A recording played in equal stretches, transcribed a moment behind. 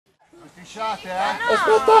Pisciate, eh?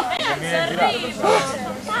 Aspetta!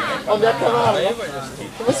 Ho mia cavallo!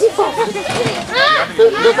 Come si fa?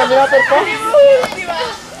 Devo camminare per qua?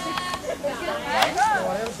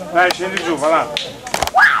 Dai, scendi giù, va là!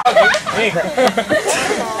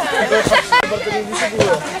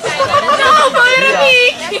 No, povero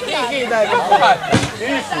Nicky!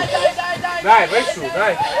 Dai, vai su,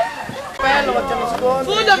 dai! Bello, facciamo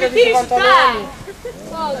sconto! Fudo, mi tiri su te!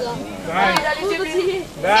 Dai!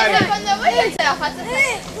 Dai! Secondo voi non ce la faccio?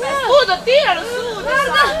 Fudo, tiralo su!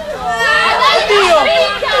 Guarda! Oddio!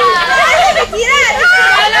 Deve tirare!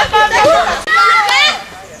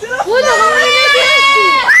 Fudo, ma vuoi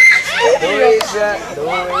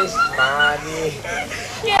Luis, mani!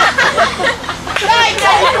 Dai,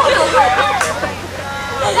 dai!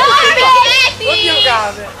 Oddio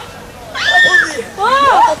cane!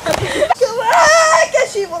 Che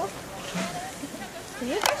scivolo!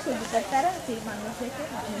 Io casco di per terra ti rimango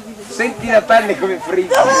secco. Senti la pelle come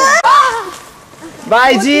fritta!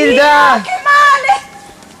 Vai Gilda! Che male!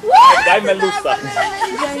 Dai, mellusta!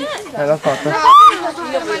 L'ho fatta!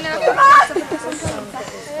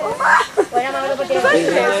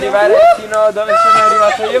 Bisogna arrivare fino a dove sono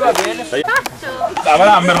arrivato io, va bene? Dai, va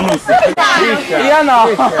là, merlusta! Io no!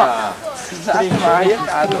 Prima, io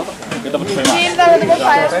cado! Gilda, lo devo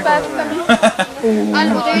fare, aspettami.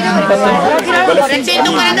 Allora, devo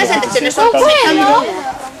 347, ce ne sono 72.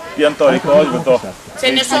 Piantò i cosi, Ce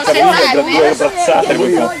ne sono 72.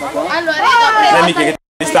 Allora, le amiche che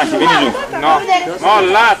ti stanchi, vieni giù! No!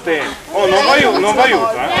 Mollate! Oh, non vi aiuto, eh!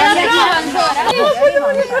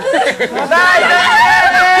 Dai!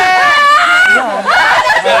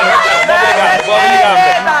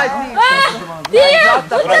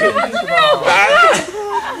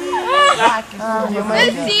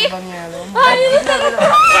 Muovi le gambe!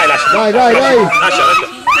 Vai, lascia! Vai! Lascia!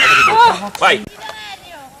 Vai!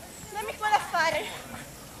 dammi qua da fare.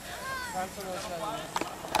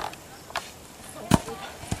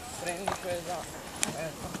 Prendi quella.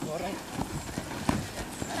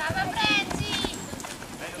 Ciao Prenci!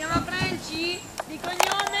 Chiama Prenci? Di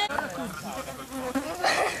cognome?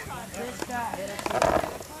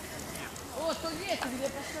 Oh, toglietevi,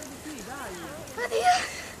 deve passare di qui, dai!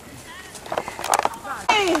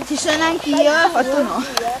 Ci sono anch'io, ho fatto no.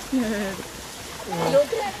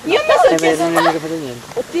 Io mi sono chiesto. Non hai fatto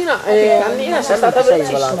niente. Ottina, Annina sei stata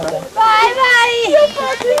velocissima. Vai!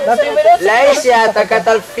 La più veloce. Lei si è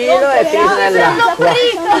attaccata al filo e è finita nell'acqua.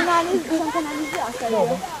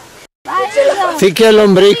 Finché è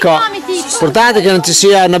l'ombrico, l'importante è che non ci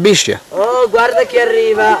sia una biscia. Oh, guarda chi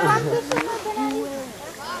arriva.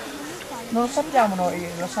 Non lo sappiamo noi,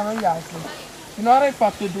 lo sanno gli altri. Finora hai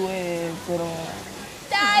fatto 2 però.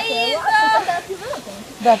 Dai!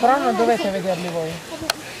 Dai, però non dovete vederli voi.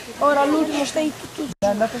 Ora l'ultimo stai tutto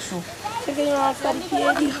Andate su. perché non alzare i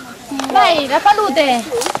piedi. Dai, la palude! Non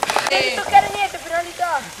toccare niente,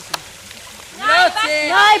 penalità. Grazie!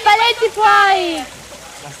 No, i paletti puoi!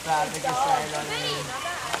 Bastardo che sei,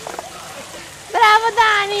 Bravo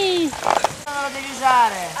Dani! non lo devi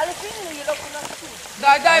usare. Alla fine non glielo conosco tutti.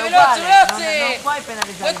 Dai, veloce, veloce! Non puoi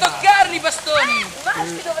penalizzare. Non toccarli i bastoni! I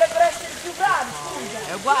maschi dovrebbero essere più bravi, scusa.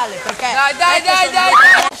 È uguale perché. Dai!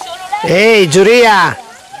 Ehi, giuria!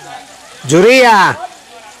 Giuria!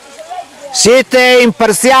 Siete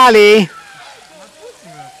imparziali?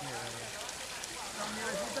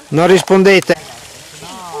 Non rispondete.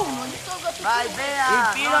 Vai, Bea. Il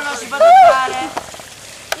filo non si può toccare.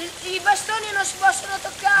 I bastoni non si possono Non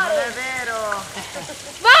toccare. è vero.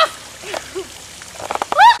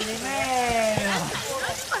 Di meno.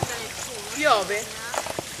 Piove?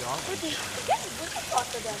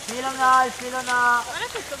 Il filo no.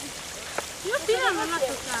 Io fino non ho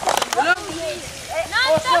toccato. Non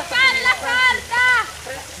toccare la carta!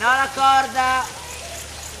 No, la corda.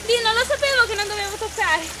 Sì, non lo sapevo che non dovevo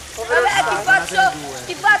toccare. Vabbè,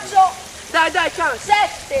 ti faccio Dai, ciao!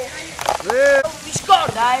 7. Mi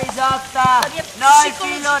scorda. Dai, Isotta. No, il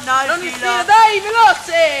filo, no, Non il il filo. filo, dai,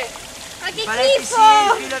 veloce! Ma che Paletti schifo! sì,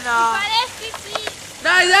 il filo no. Paleschi sì!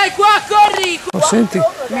 Dai, qua, corri! Oh, senti,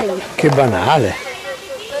 che banale.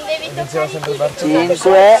 Non devi toccare.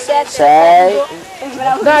 5, 6.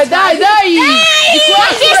 Dai! Di qua,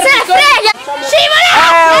 chi se ne frega! Scivola!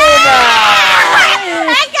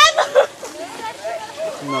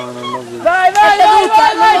 No, non l'ho visto. Vai,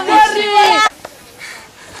 corri!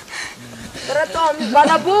 Però Tommy,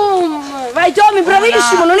 vada boom! Vai Tommy,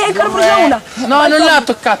 bravissimo, non ne hai ancora presa una! No, non l'ha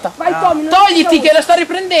toccata! Vai Tommy, Togliti che la sto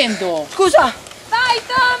riprendendo! Scusa! Vai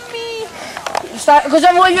Tommy!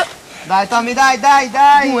 Cosa voglio? Dai, Tommy, dai.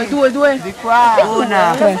 Due. Di qua.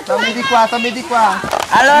 Una. Tommy di qua.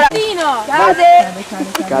 Allora, cade.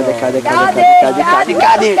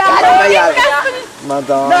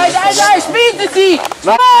 Madonna. Dai, spingiti!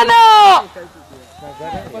 Mano!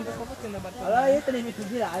 Allora io te ne metto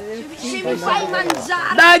di là. Se mi fai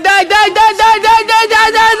mangiare.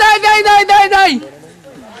 Dai!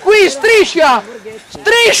 Qui, striscia a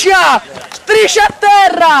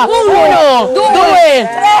terra! 1, 2,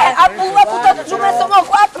 3, ha buttato giù messo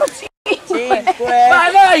 4, 5.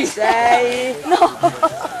 vai! 6. No.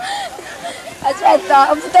 Aspetta,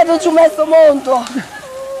 ha buttato giù messo monto.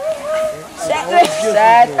 7.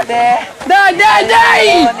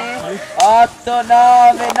 Dai! 8, 9,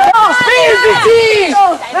 9. No, spingiti!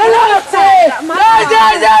 Veloce! Dai!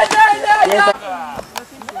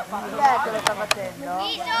 Chi è che lo sta facendo?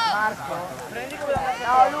 Marco? Prendi quella.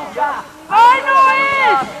 No, Luca! Vai lui!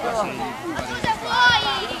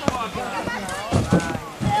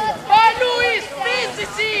 Vai lui,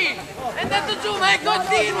 spingici! È andato giù, ma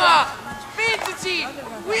continua! Spingici!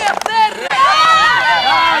 Qui a terra!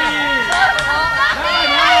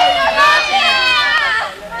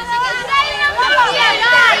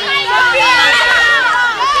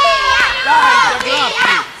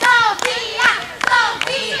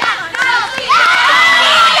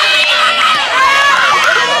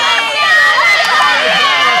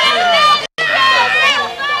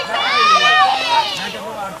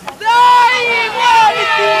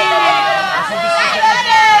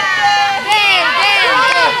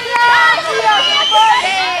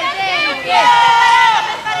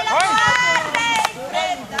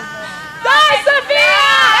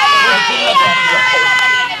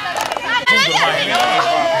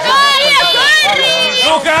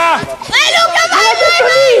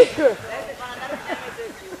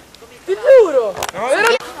 Ti giuro! Campione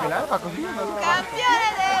del...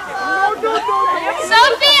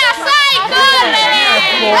 Sofia, sai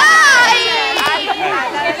correre! Dai!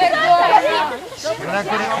 Che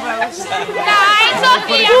vergogna! Dai,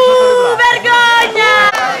 Sofia! Vergogna!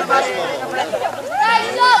 Dai,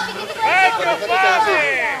 Sofia! Ecco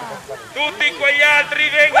fame! Tutti quegli altri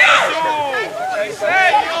vengono su! I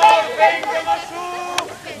senior vengono su!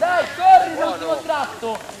 Dai, corri l'ultimo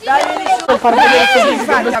tratto! Dai, vieni su! Per far vedere così,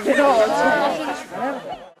 faccia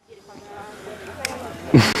veloce!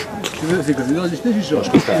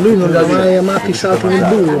 Lui non l'ha mai fissato nel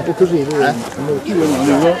buio, un po' così.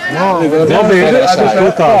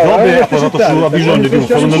 Robe ha posato su, ha bisogno di un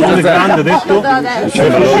fondatore grande, ha detto, se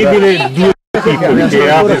è possibile 2 piccoli che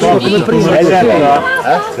apre Lei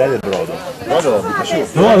del brodo.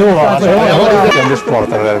 Brodo abita su. cambia sport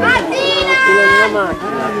veramente.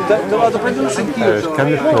 Vado a prendere un sentito.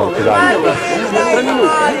 Cambia sport, dai. 3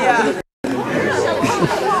 minuti.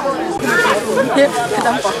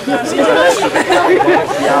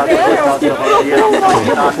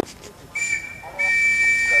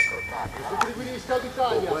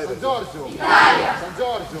 San Giorgio. Italia. San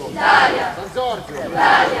Giorgio. Italia. San Giorgio.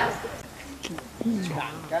 Italia.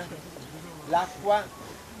 L'acqua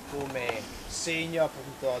come segno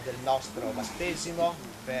appunto del nostro battesimo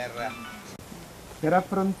per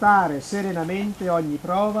affrontare serenamente ogni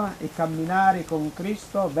prova e camminare con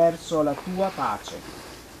Cristo verso la tua pace.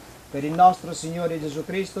 Per il nostro Signore Gesù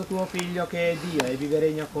Cristo, tuo Figlio, che è Dio e vive e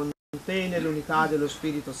regna con te nell'unità dello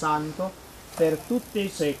Spirito Santo per tutti i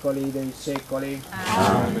secoli dei secoli.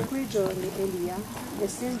 Amen. In quei giorni Elia,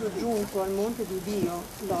 essendo giunto al monte di Dio,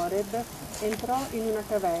 l'Oreb, entrò in una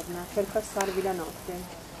caverna per passarvi la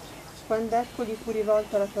notte. Quando ecco gli fu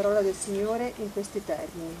rivolta la parola del Signore in questi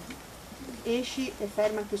termini: esci e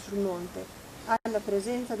fermati sul monte, alla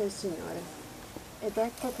presenza del Signore. Ed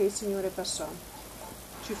ecco che il Signore passò.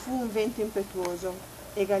 Ci fu un vento impetuoso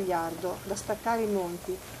e gagliardo da staccare i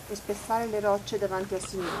monti e spezzare le rocce davanti al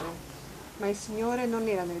Signore. Ma il Signore non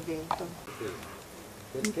era nel vento.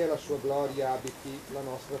 Perché la sua gloria abiti la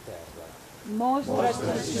nostra terra.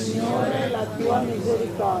 Mostraci, Signore, la tua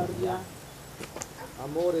misericordia.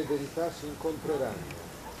 Amore e verità si incontreranno,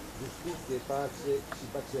 giustizia e pace si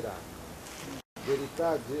baceranno.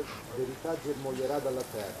 Verità germoglierà dalla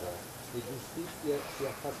terra e giustizia si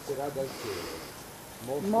affaccerà dal cielo.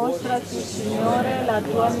 Mostraci, Signore, la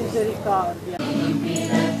tua misericordia.